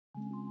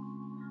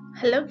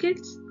Hello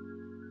kids,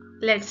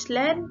 let's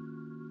learn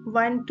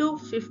 1 to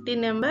 50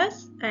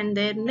 numbers and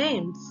their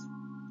names.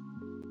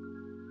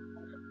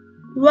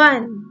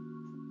 1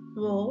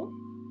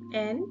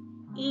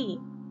 O-N-E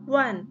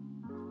 1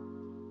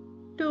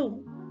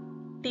 2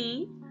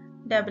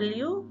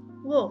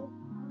 T-W-O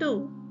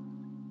 2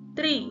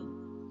 3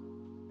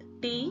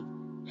 T-H-R-E-E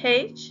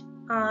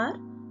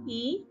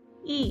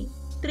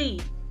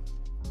 3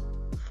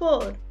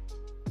 4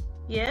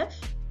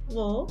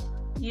 F-O-U-R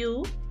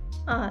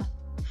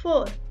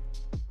 4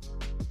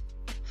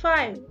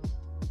 5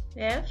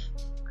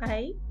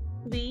 F-I-V-E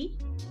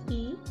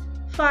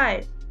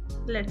 5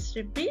 Let's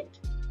repeat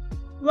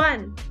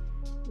 1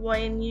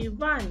 O-N-E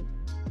 1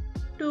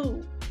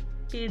 2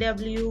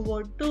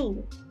 T-W-O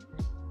 2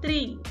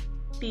 3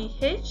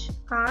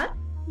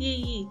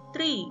 T-H-R-E-E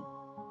 3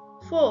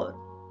 4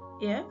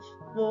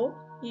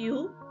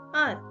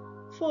 F-O-U-R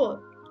 4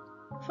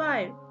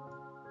 5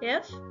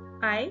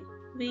 F-I-V-E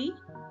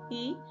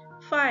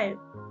 5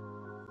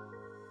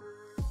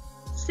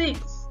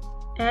 6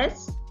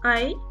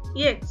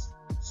 S-I-X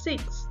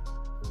 6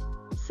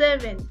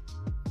 7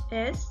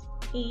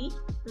 S-E-V-E-N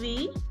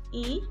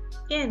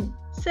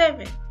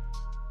 7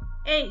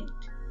 8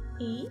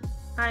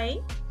 E-I-G-H-T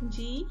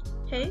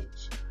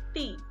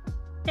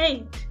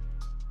 8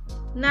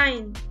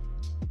 9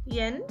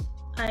 N-I-N-E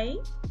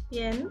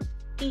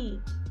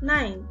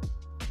 9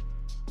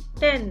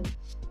 10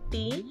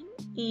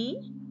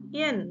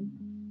 T-E-N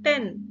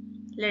 10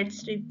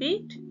 Let's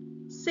repeat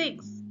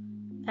 6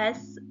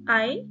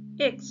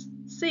 S-I-X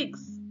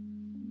 6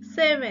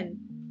 7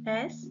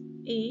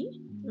 S-E-V-E-N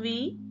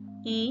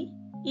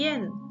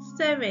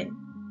 7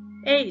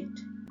 8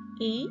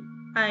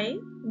 E-I-G-H-T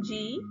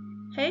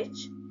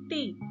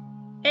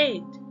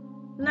 8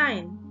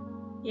 9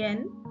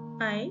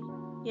 N-I-N-E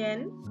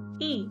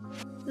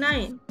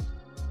 9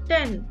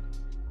 10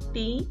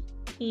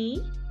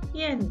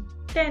 T-E-N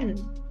 10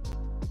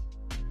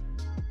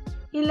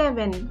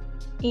 11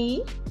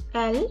 E-L-E-V-E-N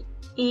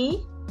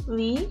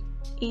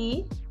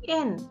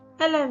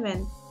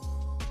 11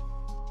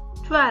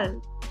 12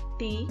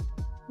 T-W-E-L-V-E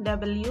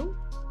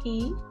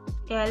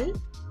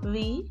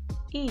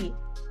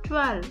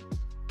 12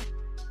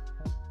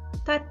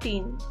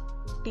 13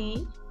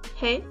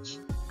 T-H-I-R-T-E-E-N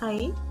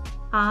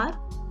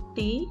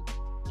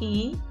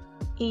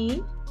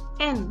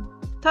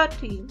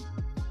 13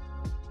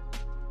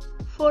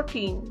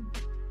 14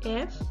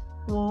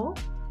 F-O-U-R-T-E-E-N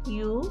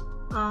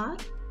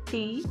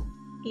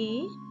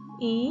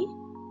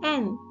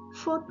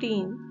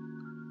 14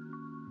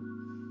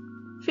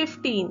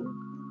 15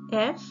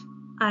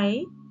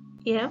 F-I-F-T-E-E-N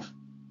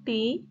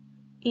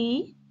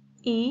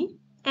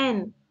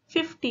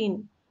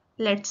 15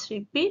 Let's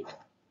repeat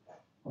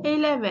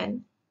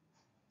 11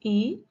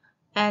 E-L-E-V-E-N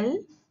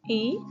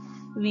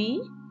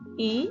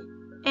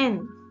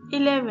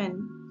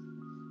 11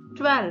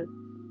 12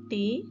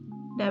 T-W-E-L-V-E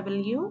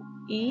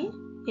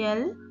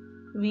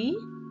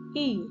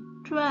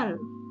 12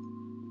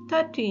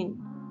 13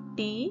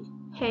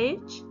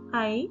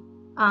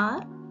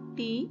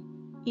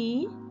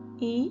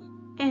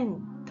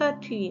 T-H-I-R-T-E-E-N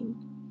 13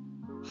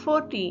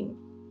 14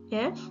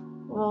 F-O-U-R-T-E-N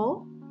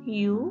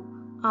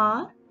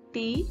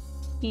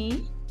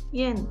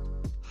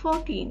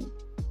 14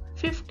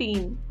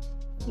 15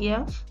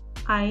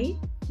 F-I-F-T-E-E-N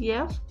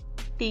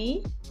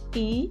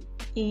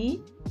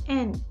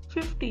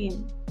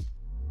 15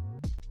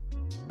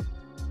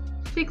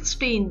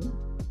 16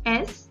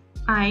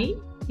 S-I-X-T-E-E-N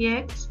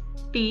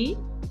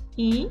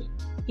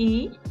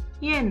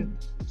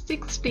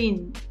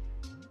 16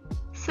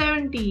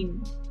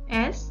 17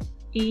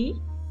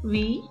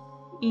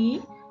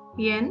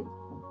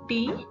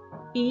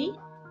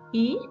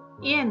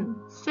 S-E-V-E-N-T-E-E-N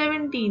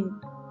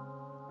 17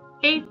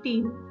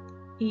 18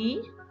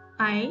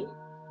 E-I-G-H-T-E-E-N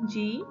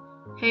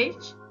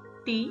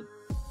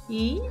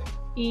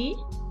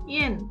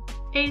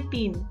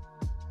 18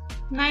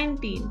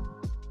 19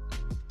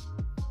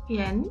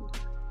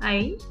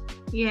 N-I-N-E-T-E-E-N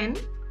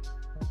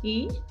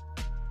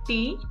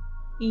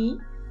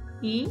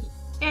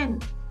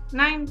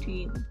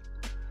 19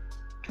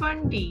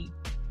 20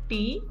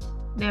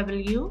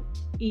 T-W-E-N-T-Y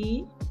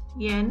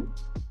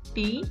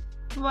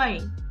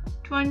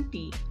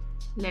 20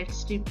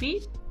 Let's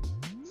repeat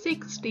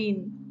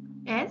 16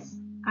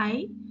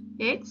 S-I-X-T-E-E-N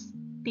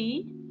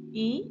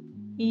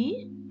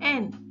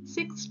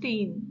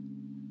 16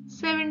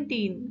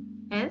 17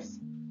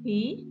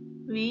 S-E-V-E-N-T-E-E-N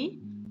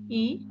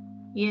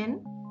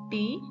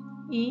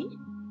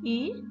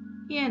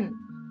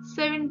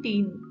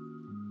 17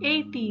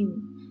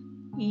 18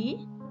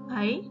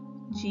 E-I-G-H-T-E-E-N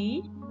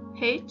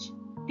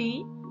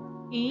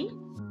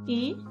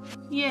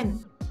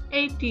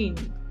 18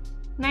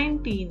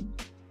 19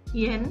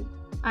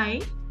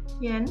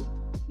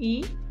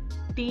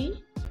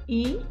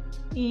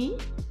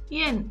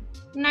 N-I-N-E-T-E-E-N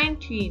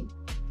 19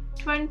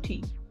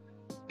 20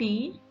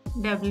 T-W-E-N-T-Y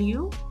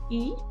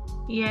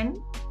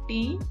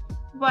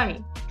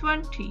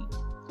 20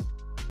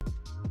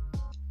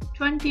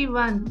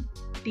 21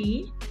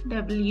 T-W-E-N-T-Y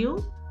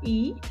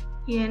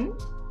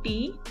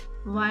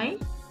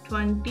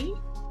 20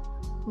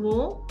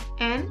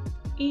 O-N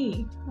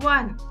E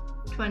 1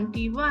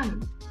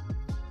 21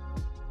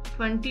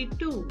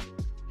 22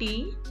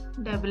 T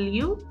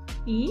W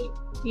E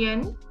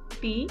N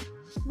T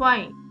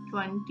Y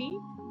 20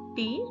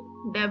 T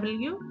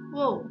W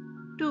O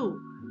 2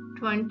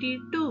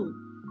 22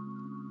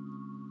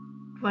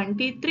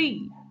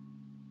 23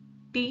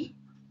 T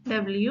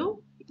W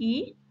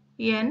E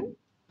N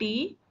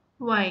T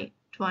Y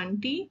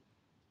 20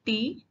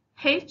 T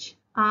H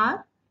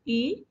R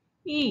E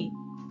E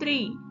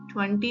 3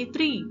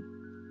 23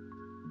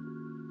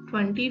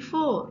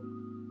 24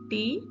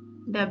 T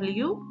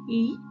W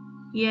E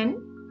N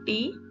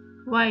T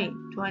Y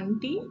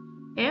 20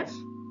 F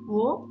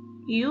O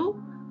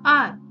U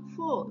R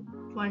 4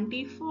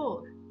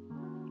 24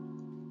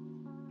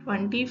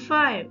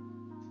 25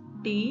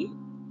 T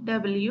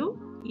W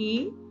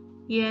E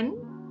N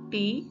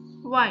T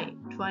Y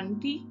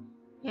 20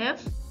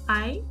 F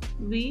I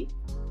V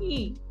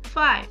E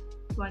 5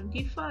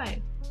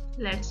 25.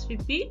 Let's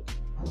repeat.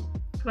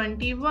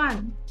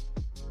 21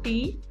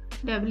 T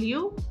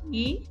W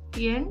E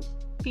N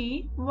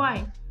T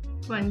Y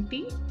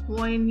 20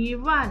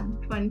 1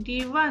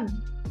 21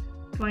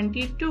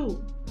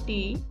 22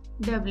 T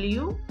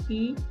W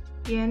E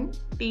N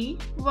T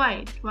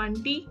Y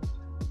 20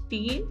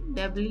 T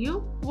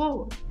W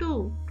O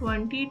 2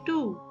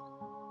 22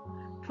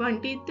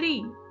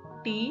 23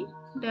 T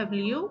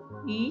W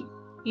E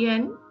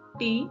N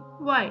T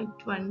Y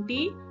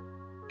 20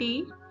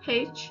 T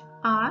H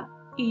R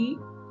E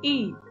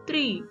E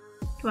 3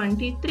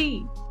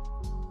 23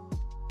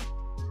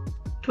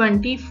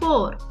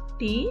 24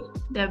 T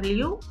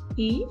W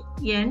E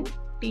N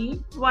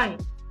T Y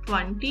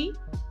 20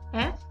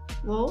 F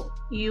O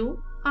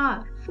U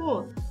R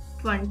 4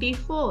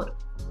 24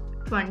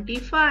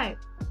 25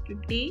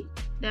 T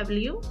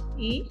W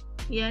E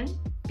N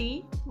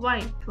T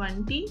Y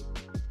 20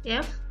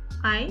 F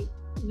I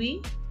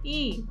V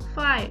E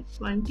 5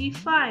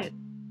 25.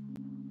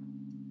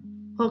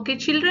 Okay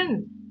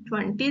children,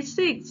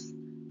 26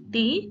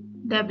 T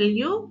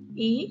W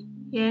E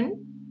N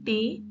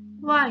T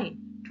Y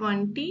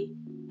 20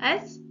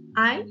 S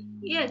I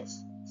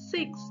X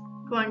 6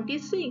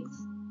 26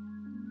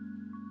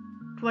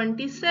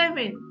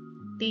 27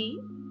 T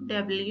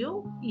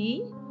W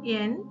E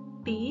N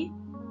T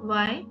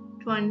Y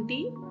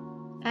 20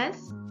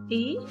 S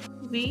E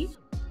V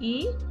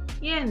E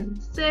N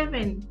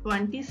 7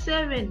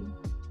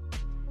 27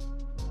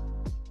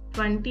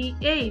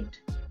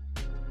 28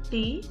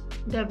 T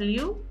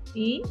W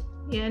E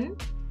N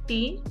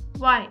T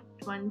Y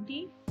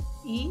 20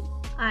 E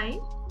I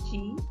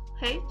G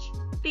H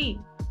T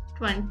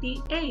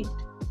 28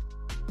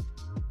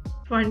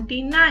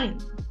 29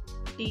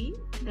 T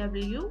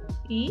W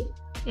E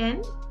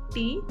N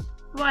T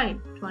Y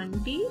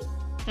 20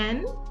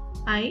 N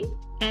I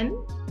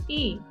N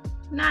E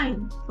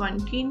 9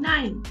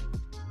 29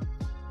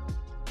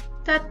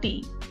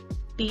 30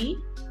 T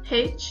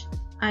H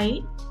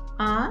I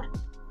R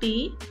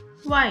T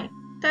Y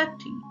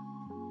 30.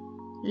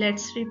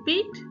 Let's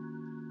repeat.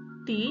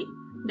 T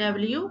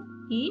W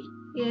E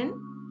N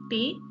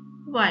T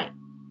Y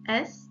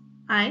S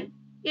I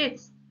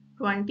X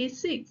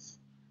 26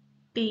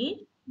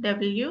 T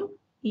W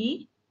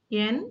E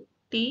N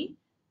T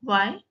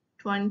Y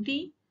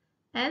 20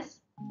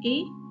 S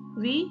E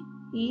V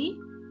E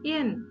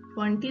N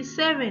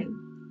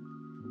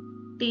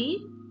 27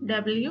 T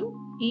W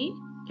E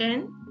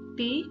N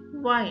T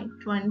Y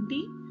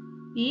 20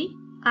 E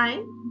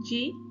I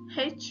G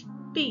H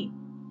T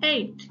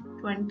 8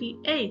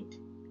 28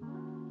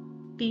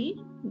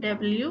 T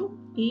W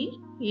E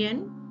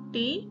N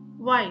T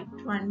Y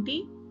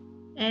 20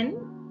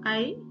 N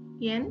I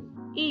N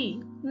E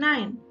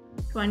 9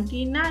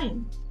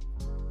 29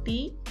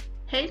 T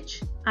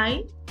H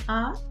I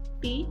R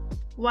T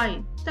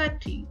Y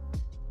 30.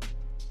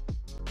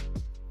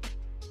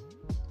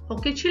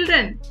 Okay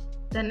children,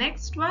 the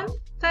next one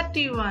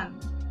 31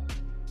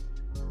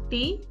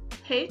 T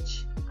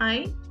H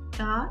I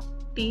R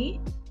T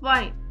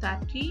Y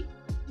 30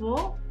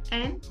 O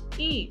N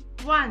E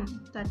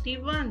 1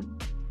 31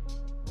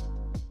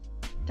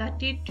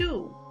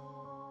 32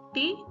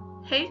 T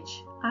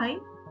H I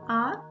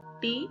R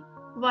T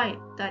Y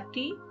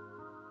 30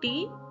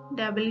 T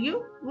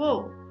W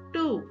O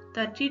 2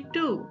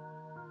 32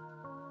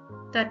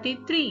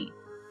 33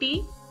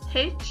 T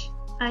H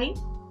I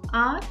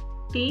R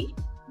T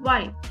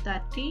Y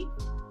 30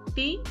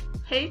 T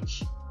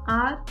H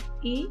R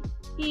E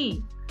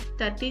E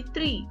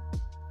 33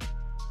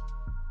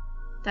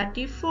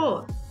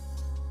 34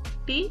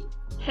 T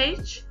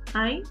H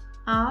I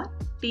R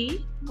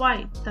T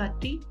Y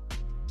 30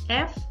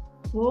 F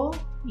O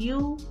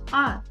U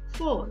R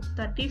 4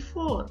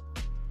 34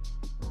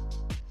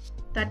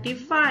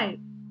 35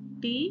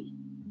 T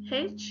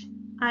H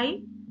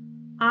I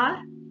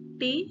R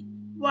T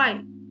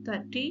Y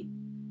 30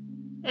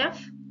 F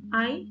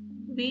I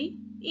V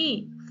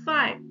E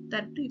 5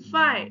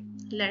 35.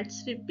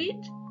 Let's repeat.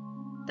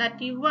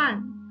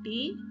 31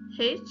 T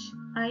H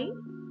I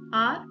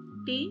R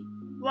T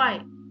Y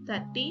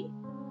 30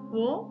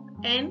 O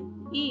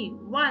N E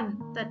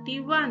 1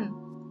 31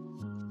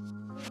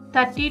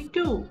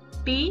 32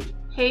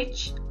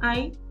 THIRTY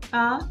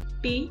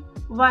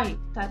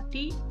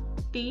 30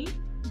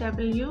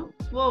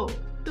 TWO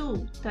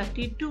 2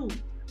 32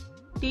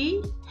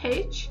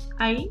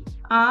 THIRTY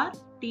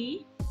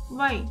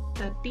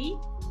 30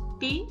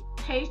 THREE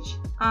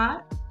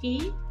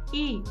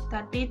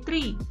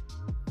 33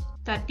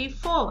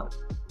 34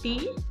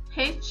 THIRTY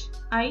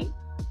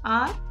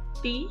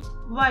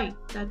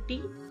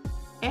 30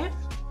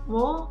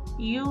 FOUR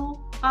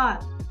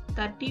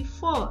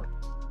 34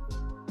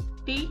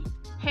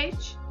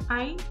 THIRTY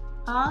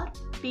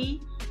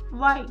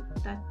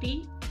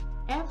 30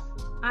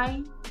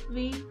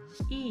 FIVE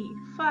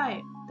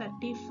 5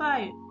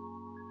 35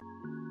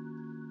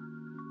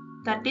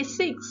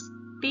 36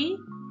 THIRTY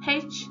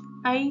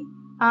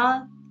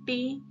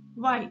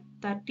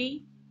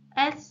 30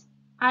 SIX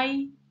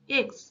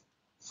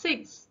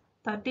 6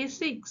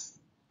 36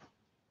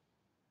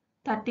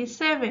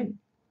 37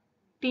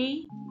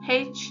 THIRTY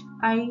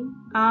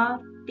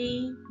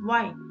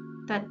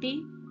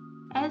 30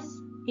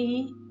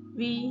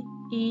 SEVEN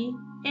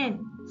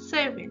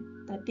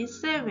 7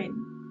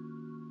 37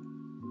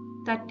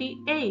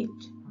 38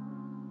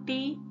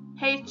 THIRTY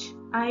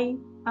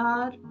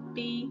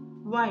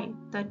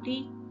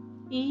 30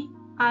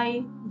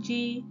 EIGHT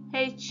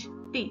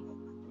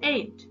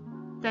 8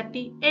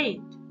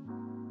 38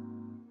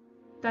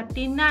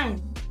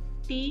 39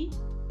 THIRTY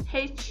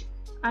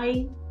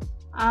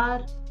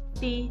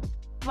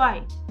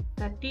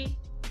 30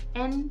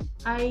 NINE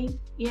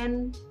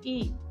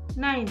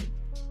 9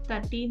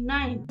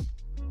 39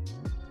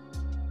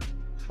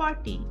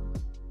 40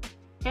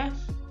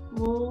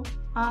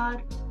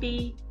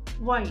 FORTY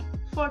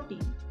 40.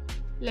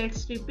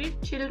 Let's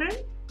repeat, children.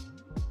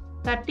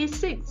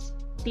 36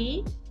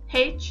 THIRTY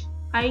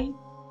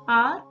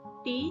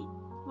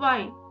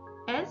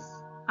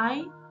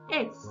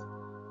SIX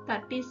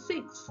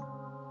 36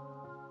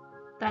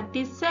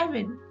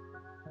 37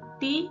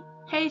 THIRTY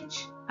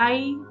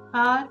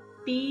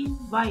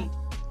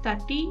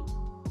 30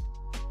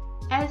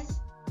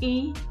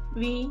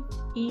 SEVEN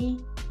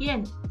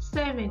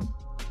 7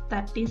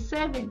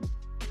 37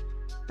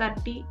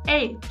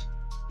 38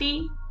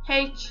 THIRTY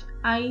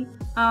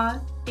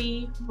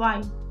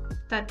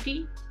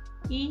 30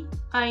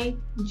 EIGHT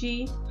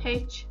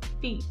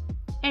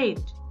 8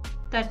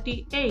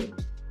 38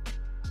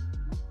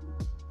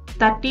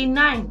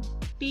 39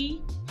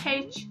 THIRTY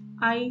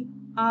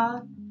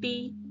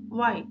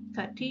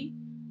 30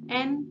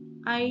 NINE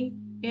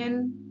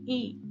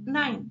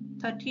 9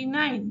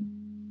 39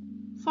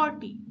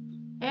 40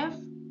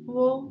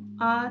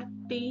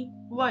 FORTY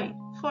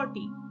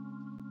 40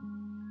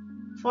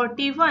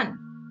 41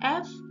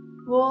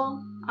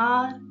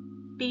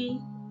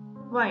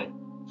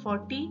 FORTY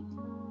 40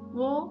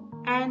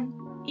 ONE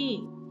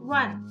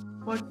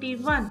 1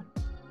 41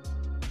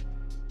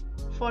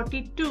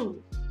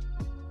 42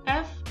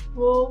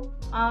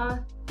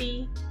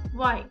 FORTY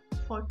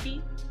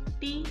 40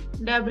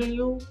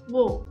 TWO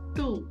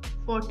 2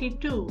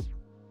 42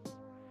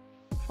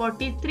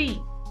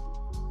 43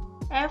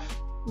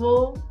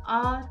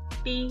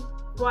 FORTY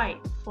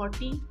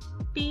 40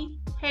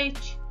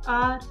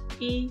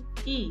 THREE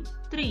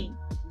 3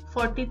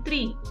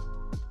 43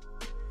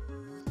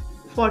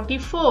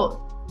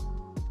 44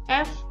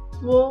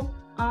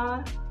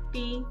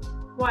 FORTY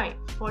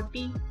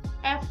 40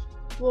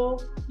 FOUR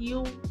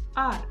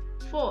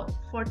 4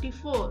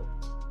 44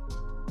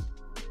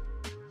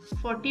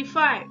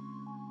 45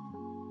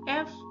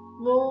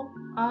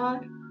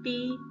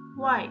 FORTY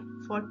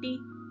 40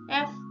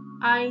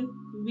 FIVE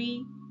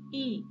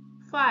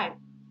 5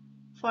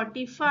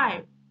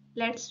 45.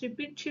 Let's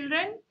repeat,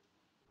 children.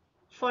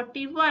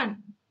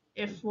 41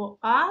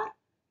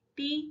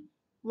 FORTY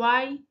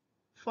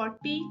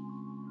 40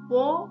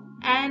 ONE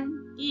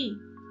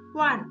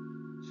 1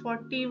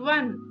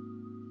 41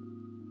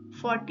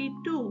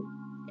 42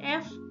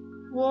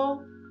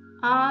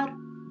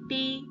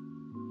 FORTY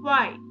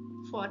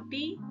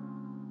 40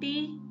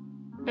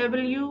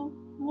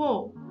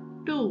 TWO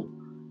 2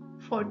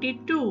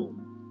 42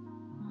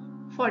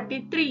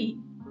 43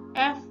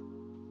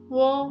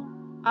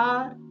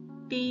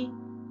 FORTY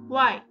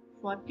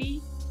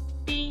 40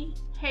 THREE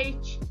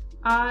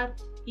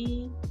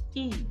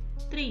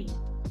 3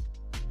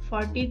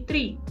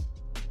 43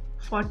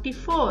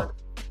 44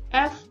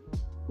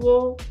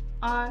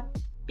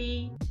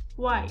 FORTY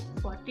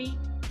 40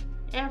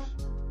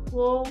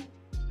 FOUR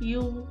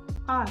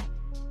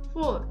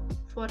 4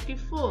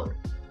 44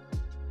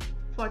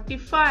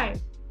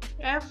 45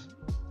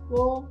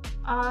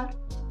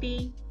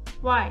 FORTY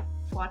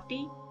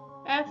 40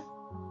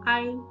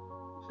 FIVE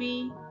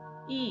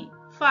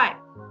 5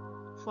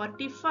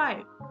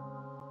 45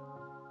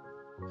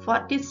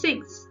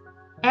 46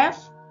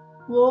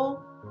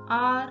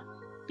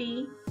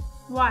 FORTY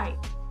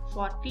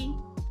 40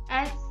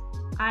 SIX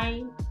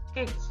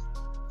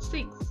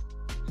 6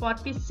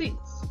 46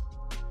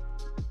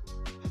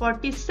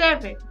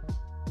 47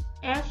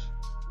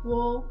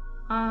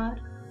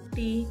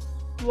 FORTY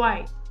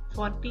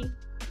 40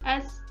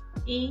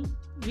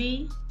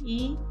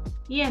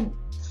 SEVEN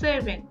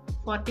 7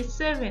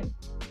 47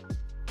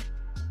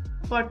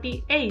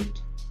 48.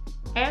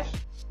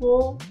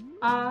 F-O-R-T-Y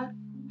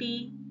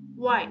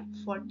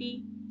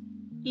 40.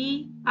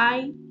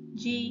 E-I-G-H-T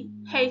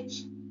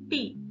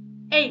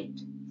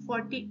 8.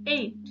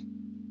 48.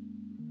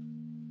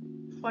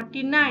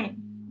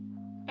 49.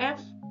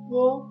 F-O-R-T-Y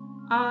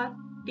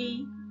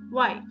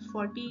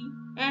 40.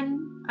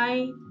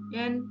 N-I-N-E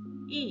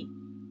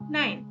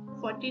 9.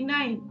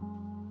 49.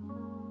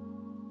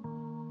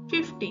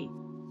 50.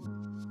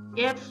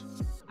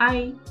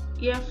 F-I-F-T-Y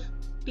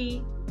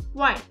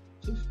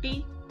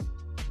 50.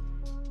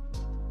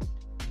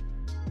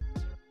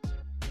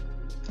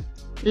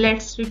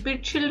 Let's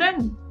repeat,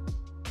 children.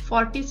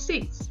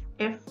 46.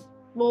 F-O-R-T-Y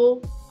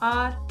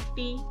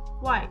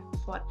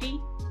 40.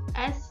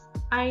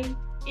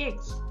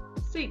 S-I-X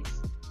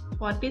 6.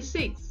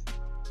 46.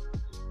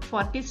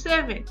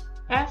 47.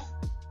 F-O-R-T-Y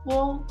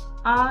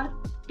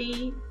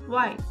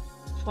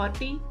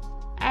 40.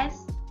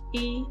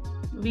 S-E-V-E-N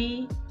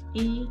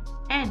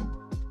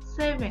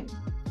 7.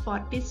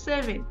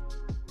 47.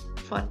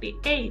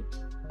 48.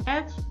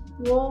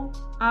 F-O-R-T-Y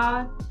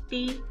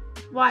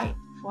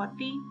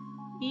 40.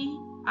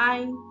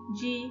 E-I-G-H-T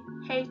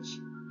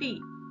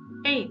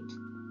 8.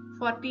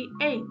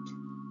 48.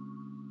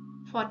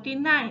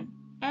 49.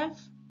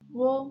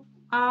 F-O-R-T-Y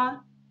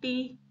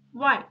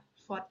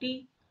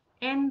 40.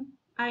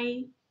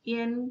 N-I-N-E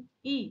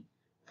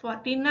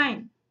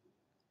 49.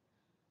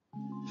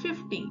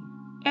 50.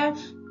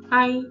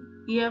 F-I-F-T-Y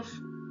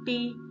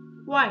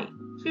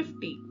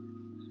 50.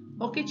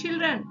 Okay,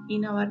 children,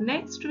 in our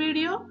next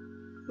video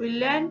we'll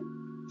learn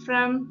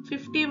from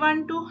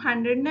 51 to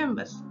 100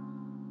 numbers.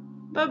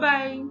 Bye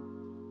bye.